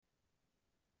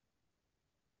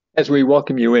As we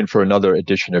welcome you in for another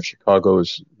edition of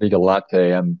Chicago's Legal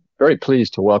Latte, I'm very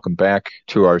pleased to welcome back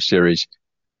to our series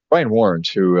Brian Warens,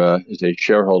 who is a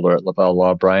shareholder at Lavelle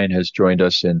Law. Brian has joined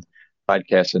us in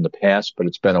podcasts in the past, but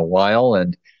it's been a while,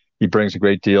 and he brings a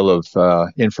great deal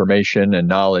of information and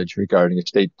knowledge regarding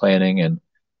estate planning and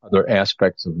other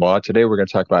aspects of law. Today, we're going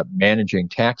to talk about managing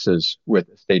taxes with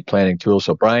estate planning tools.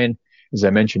 So, Brian, as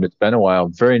I mentioned, it's been a while.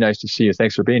 Very nice to see you.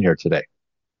 Thanks for being here today.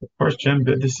 Of course, Jim,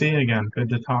 good to see you again. Good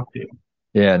to talk to you.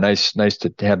 Yeah, nice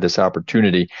to have this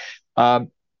opportunity.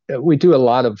 Um, we do a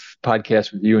lot of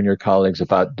podcasts with you and your colleagues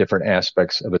about different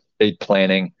aspects of estate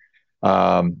planning.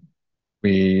 Um,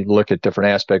 we look at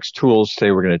different aspects, tools.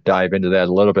 Today we're going to dive into that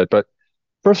a little bit. But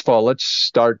first of all, let's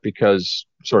start because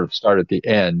sort of start at the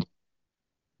end.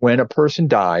 When a person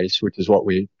dies, which is what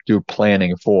we do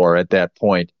planning for at that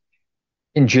point,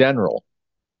 in general,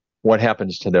 what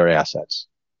happens to their assets?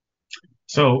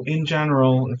 So, in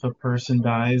general, if a person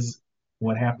dies,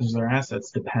 what happens to their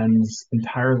assets depends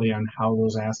entirely on how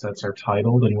those assets are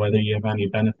titled and whether you have any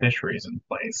beneficiaries in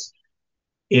place.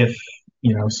 If,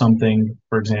 something,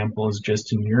 for example, is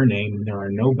just in your name and there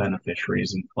are no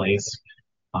beneficiaries in place,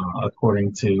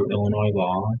 according to Illinois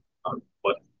law,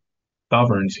 what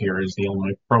governs here is the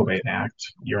Illinois Probate Act.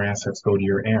 Your assets go to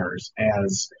your heirs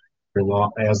as the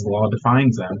law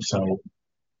defines them. So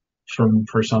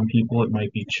for some people, it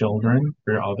might be children.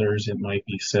 For others, it might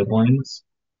be siblings,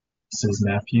 his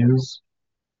nephews,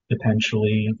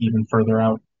 potentially even further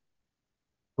out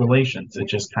relations. It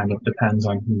just kind of depends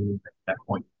on who at that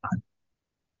point in time.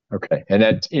 Okay. And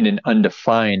that's in an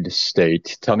undefined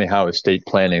state. Tell me how estate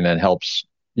planning then helps,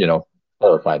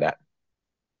 clarify that.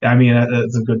 I mean,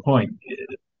 that's a good point.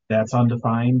 That's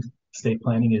undefined. State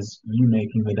planning is you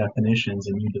making the definitions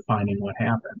and you defining what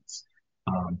happens.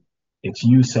 Um, it's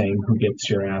you saying who gets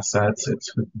your assets.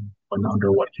 It's who, and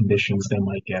under what conditions they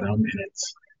might get them, and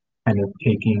it's kind of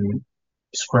taking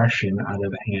discretion out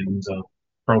of the hands of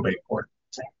probate court.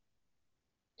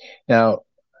 Now,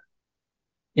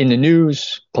 in the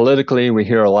news, politically, we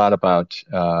hear a lot about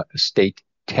estate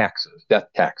taxes, death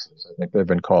taxes. I think they've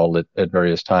been called at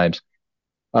various times.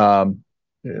 Um,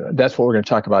 that's what we're going to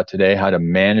talk about today, how to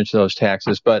manage those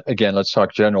taxes. But again, let's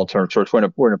talk general terms. So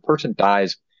when a person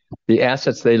dies, the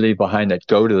assets they leave behind that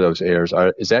go to those heirs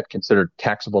is that considered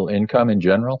taxable income in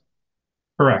general?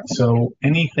 Correct. So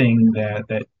anything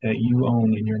that you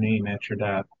own in your name at your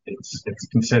death, it's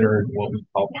considered what we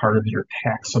call part of your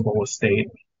taxable estate,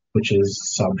 which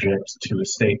is subject to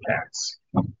estate tax.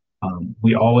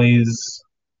 We always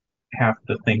have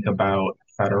to think about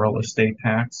federal estate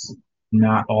tax.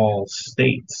 Not all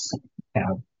states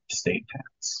have estate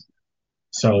tax.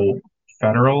 So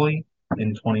federally,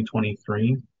 in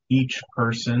 2023, each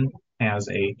person has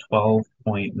a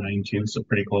 12.92, so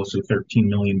pretty close to $13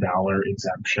 million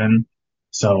exemption.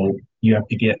 So you have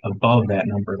to get above that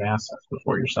number of assets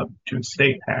before you're subject to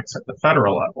estate tax at the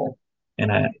federal level.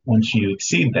 And once you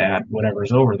exceed that,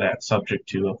 whatever's over that, subject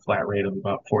to a flat rate of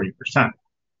about 40%.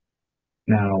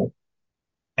 Now,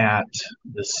 at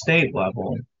the state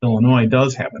level, Illinois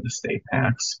does have an estate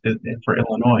tax. For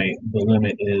Illinois, the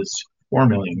limit is 4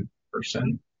 million per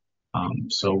person.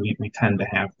 So we tend to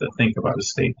have to think about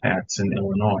estate tax in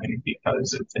Illinois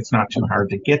because it's not too hard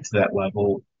to get to that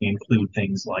level. We include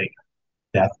things like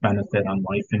death benefit on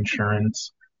life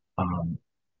insurance, um,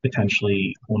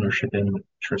 potentially ownership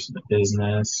interest in the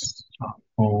business,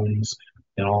 homes.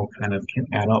 It all kind of can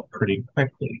add up pretty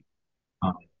quickly.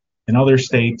 Um, and other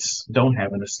states don't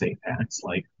have an estate tax,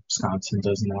 like Wisconsin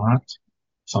does not.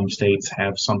 Some states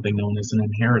have something known as an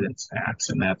inheritance tax,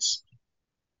 and that's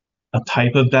a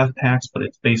type of death tax, but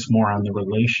it's based more on the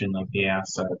relation of the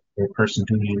asset or person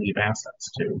who you leave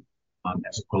assets to,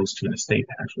 as opposed to an estate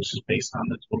tax, which is based on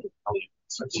the total value of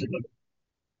assets you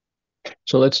leave.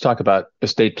 So let's talk about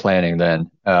estate planning then.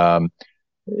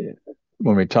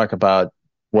 When we talk about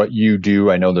what you do,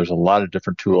 I know there's a lot of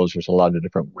different tools. There's a lot of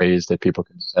different ways that people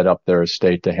can set up their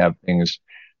estate to have things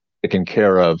taken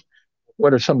care of.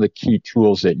 What are some of the key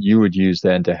tools that you would use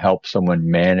then to help someone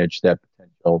manage that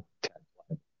potential?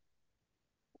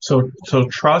 So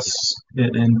trusts,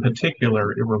 in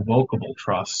particular, irrevocable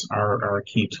trusts, are a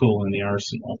key tool in the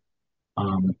arsenal.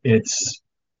 It's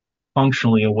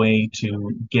functionally a way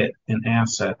to get an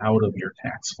asset out of your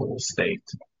taxable estate.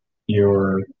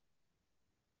 You're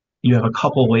you have a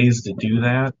couple ways to do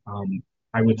that.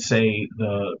 I would say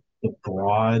the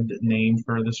broad name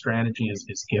for the strategy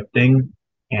is gifting,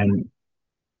 and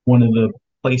one of the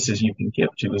places you can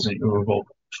gift to is an irrevocable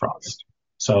trust.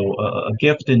 So a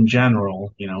gift in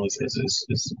general,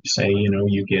 is say,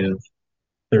 you give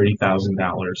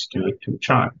 $30,000 to a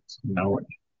child,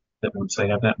 that once they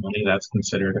have that money, that's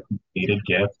considered a completed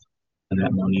gift, and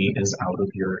that money is out of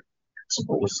your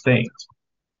taxable estate.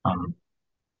 Um,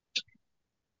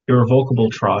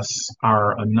 Irrevocable trusts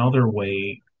are another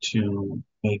way to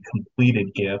make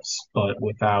completed gifts, but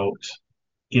without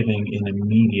giving an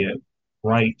immediate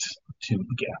right to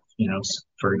the gift.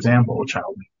 For example, a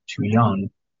child may be too young,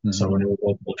 so in a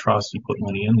irrevocable trust, you put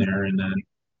money in there, and then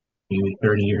maybe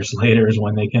 30 years later is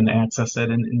when they can access it,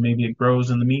 and maybe it grows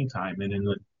in the meantime.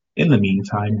 And in the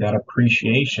meantime, that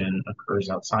appreciation occurs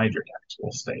outside your taxable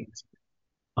estate.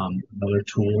 Another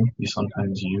tool we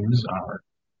sometimes use are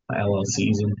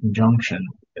LLCs in conjunction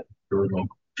with irrevocable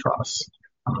trusts.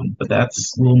 But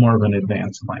that's a little more of an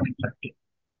advanced planning technique.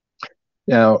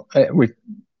 Now,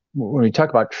 when we talk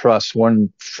about trust,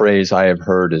 one phrase I have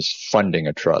heard is funding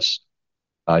a trust.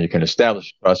 You can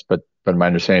establish a trust, but my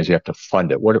understanding is you have to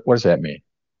fund it. What does that mean?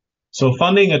 So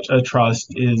funding a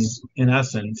trust is, in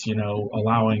essence,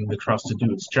 allowing the trust to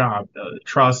do its job. The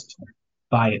trust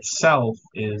by itself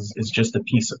is just a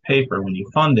piece of paper. When you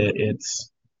fund it, it's,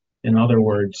 in other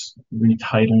words,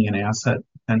 retitling an asset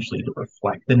potentially to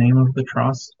reflect the name of the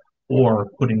trust, or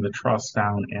putting the trust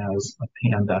down as a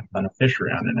pay on death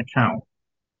beneficiary on an account,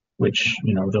 which,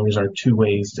 those are two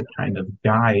ways to kind of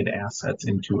guide assets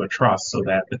into a trust so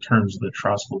that the terms of the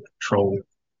trust will control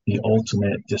the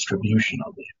ultimate distribution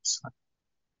of the asset.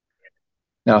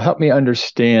 Now, help me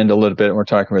understand a little bit. We're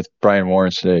talking with Brian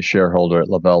Warens today, shareholder at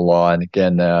Lavelle Law. And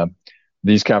again,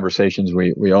 these conversations,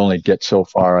 we only get so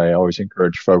far. I always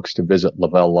encourage folks to visit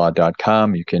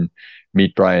lavellelaw.com. You can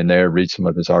meet Brian there, read some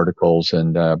of his articles,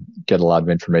 and get a lot of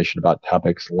information about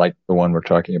topics like the one we're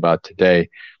talking about today.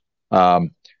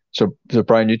 So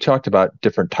Brian, you talked about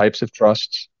different types of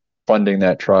trusts, funding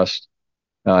that trust.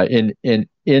 In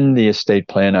the estate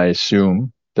plan, I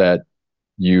assume that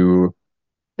you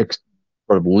sort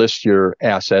of list your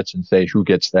assets and say who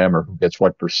gets them or who gets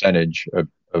what percentage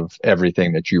of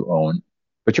everything that you own.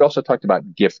 But you also talked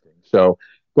about gifting. So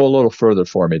go a little further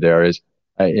for me there. Is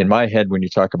in my head, when you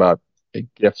talk about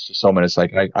gifts to someone, it's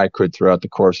like I could, throughout the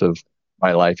course of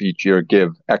my life each year,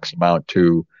 give X amount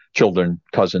to children,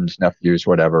 cousins, nephews,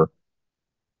 whatever.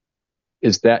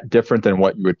 Is that different than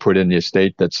what you would put in the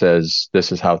estate that says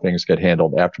this is how things get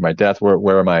handled after my death?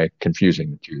 Where am I confusing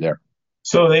the two there?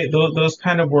 So those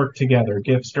kind of work together.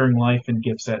 Gifts during life and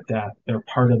gifts at death. They're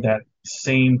part of that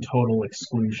same total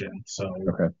exclusion. So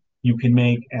Okay. You can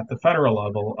make at the federal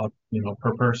level up,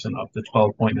 per person up to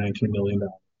 $12.92 million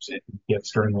in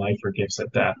gifts during life or gifts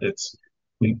at death. It's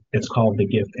called the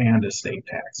gift and estate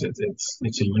tax.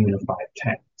 It's a unified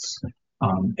tax.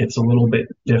 It's a little bit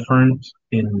different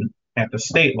at the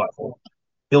state level.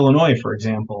 Illinois, for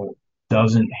example,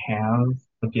 doesn't have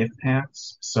a gift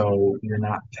tax, so you're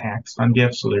not taxed on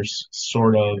gifts. So there's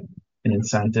sort of an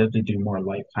incentive to do more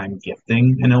lifetime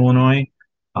gifting in Illinois.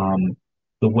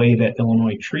 The way that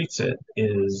Illinois treats it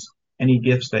is any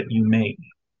gifts that you make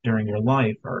during your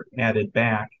life are added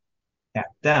back at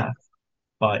death,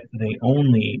 but they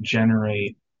only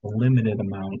generate a limited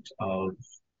amount of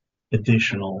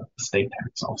additional estate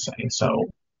tax, I'll say. So,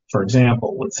 for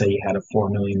example, let's say you had a $4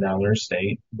 million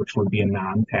estate, which would be a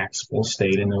non-taxable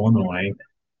estate in Illinois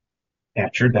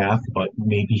at your death, but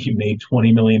maybe you made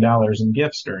 $20 million in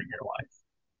gifts during your life.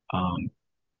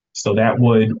 So that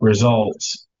would result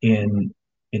in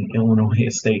an Illinois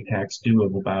estate tax due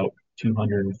of about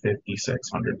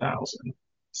 $256,000.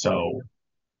 So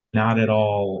not at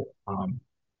all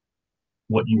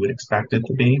what you would expect it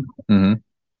to be,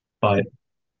 but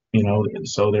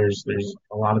so there's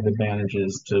a lot of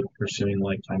advantages to pursuing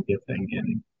lifetime gifting.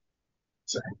 And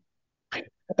so.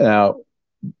 Now,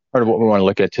 part of what we want to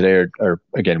look at today are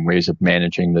again, ways of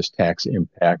managing this tax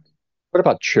impact. What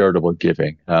about charitable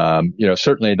giving?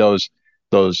 Certainly those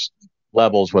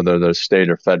levels, whether they're state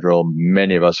or federal,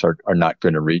 many of us are not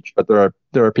going to reach, but there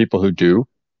are people who do,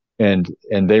 and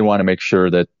they want to make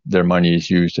sure that their money is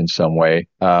used in some way.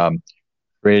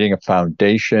 Creating a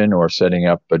foundation or setting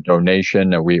up a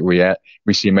donation. We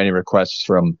see many requests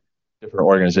from different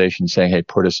organizations saying, "Hey,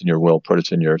 put us in your will, put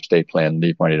us in your estate plan,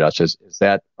 leave money to us." Is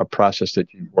that a process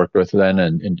that you've worked with then,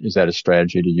 and is that a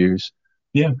strategy to use?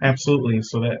 Yeah, absolutely.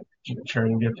 So that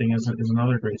charitable gifting is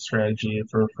another great strategy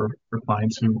for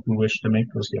clients who wish to make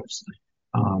those gifts.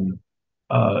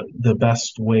 The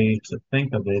best way to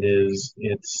think of it is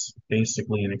it's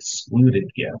basically an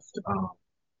excluded gift,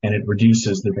 and it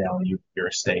reduces the value of your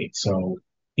estate. So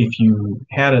if you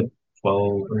had a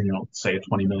 12 or, say a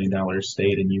 $20 million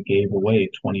estate and you gave away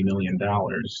 $20 million,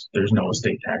 there's no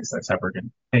estate tax that's ever going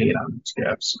to be paid on those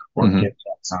gifts or gift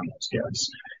tax on those gifts.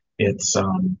 It's,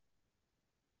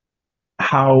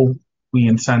 how we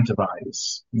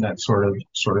incentivize that sort of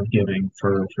giving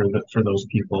for those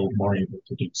people more able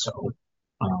to do so.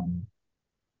 Um,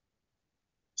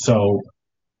 so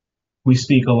we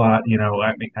speak a lot,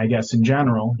 I mean, I guess in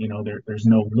general, there's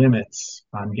no limits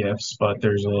on gifts, but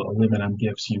there's a limit on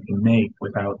gifts you can make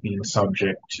without being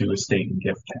subject to estate and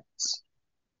gift tax.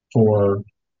 For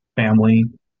family,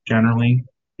 generally,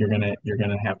 you're gonna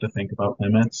have to think about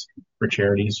limits. For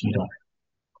charities, you don't.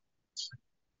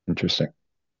 Interesting.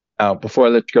 Now, before I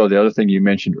let you go, the other thing you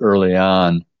mentioned early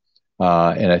on,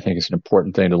 and I think it's an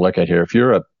important thing to look at here. If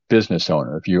you're a business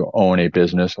owner, if you own a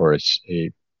business or a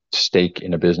stake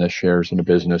in a business, shares in a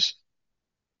business,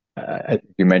 I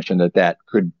think you mentioned that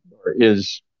could or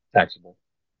is taxable.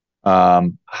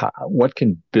 What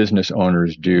can business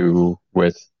owners do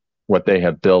with what they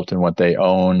have built and what they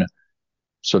own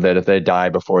so that if they die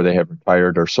before they have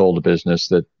retired or sold a business,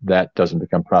 that doesn't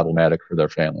become problematic for their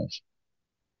families?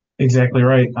 Exactly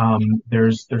right.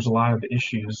 There's a lot of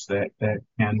issues that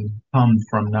can come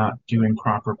from not doing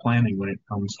proper planning when it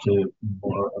comes to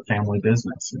a family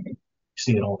business. And you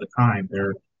see it all the time.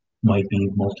 There might be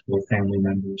multiple family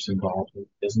members involved with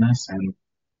the business, and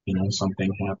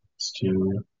something happens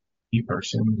to the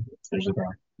person. There's a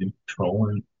guy in control,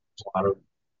 and there's a lot of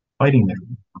fighting that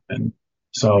can happen.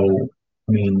 So,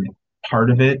 I mean, part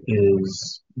of it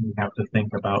is you have to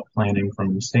think about planning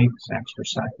from the state tax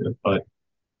perspective, but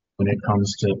when it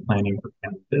comes to planning for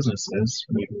family businesses,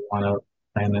 we want to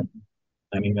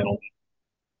planning that'll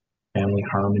family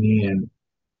harmony and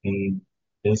a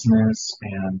business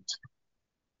and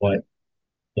what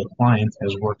the client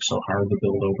has worked so hard to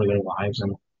build over their lives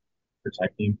and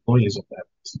protect the employees of that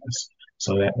business.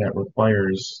 So that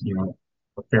requires,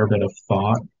 a fair bit of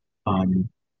thought,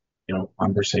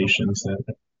 conversations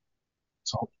that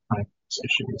solve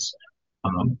issues.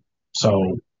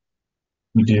 So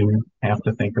we do have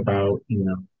to think about,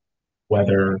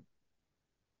 whether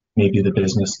maybe the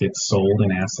business gets sold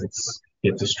and assets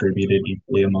get distributed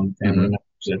equally among family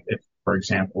members. If, for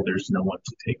example, there's no one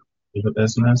to take over the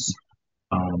business,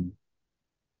 um,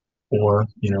 or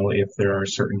if there are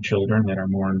certain children that are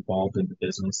more involved in the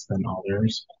business than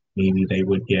others, maybe they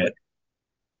would get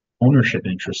ownership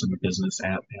interest in the business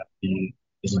at the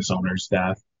business owner's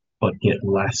death, but get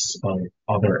less of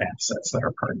other assets that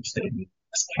are part of the state,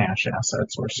 as cash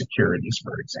assets or securities,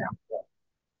 for example.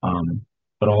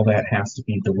 But all that has to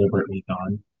be deliberately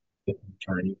done with an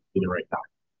attorney to do the right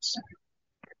documents.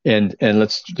 And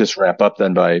let's just wrap up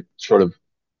then by sort of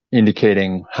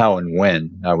indicating how and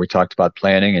when. We talked about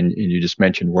planning, and you just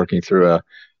mentioned working through a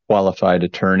qualified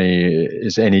attorney.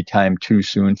 Is any time too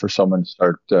soon for someone to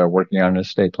start working on an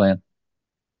estate plan?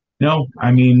 No,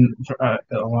 I mean, a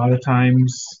lot of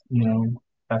times,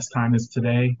 best time is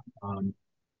today.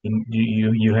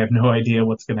 You have no idea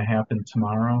what's going to happen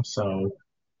tomorrow, so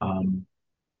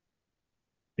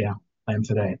yeah, plan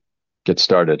today. Get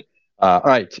started. All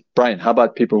right, Brian, how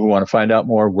about people who want to find out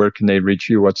more? Where can they reach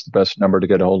you? What's the best number to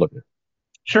get a hold of you?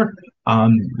 Sure.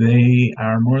 They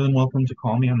are more than welcome to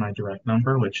call me on my direct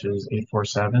number, which is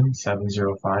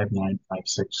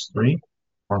 847-705-9563,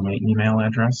 or my email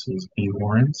address is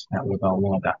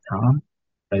bwarens@lavellelaw.com.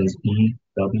 That is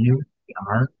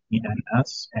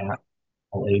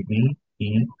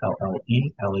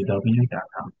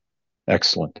BWRENS@LAVELLELAW.com.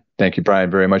 Excellent. Thank you,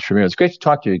 Brian, very much for me. It's great to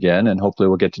talk to you again, and hopefully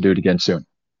we'll get to do it again soon.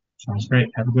 Sounds great.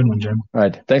 Have a good one, Jim. All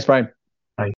right. Thanks, Brian.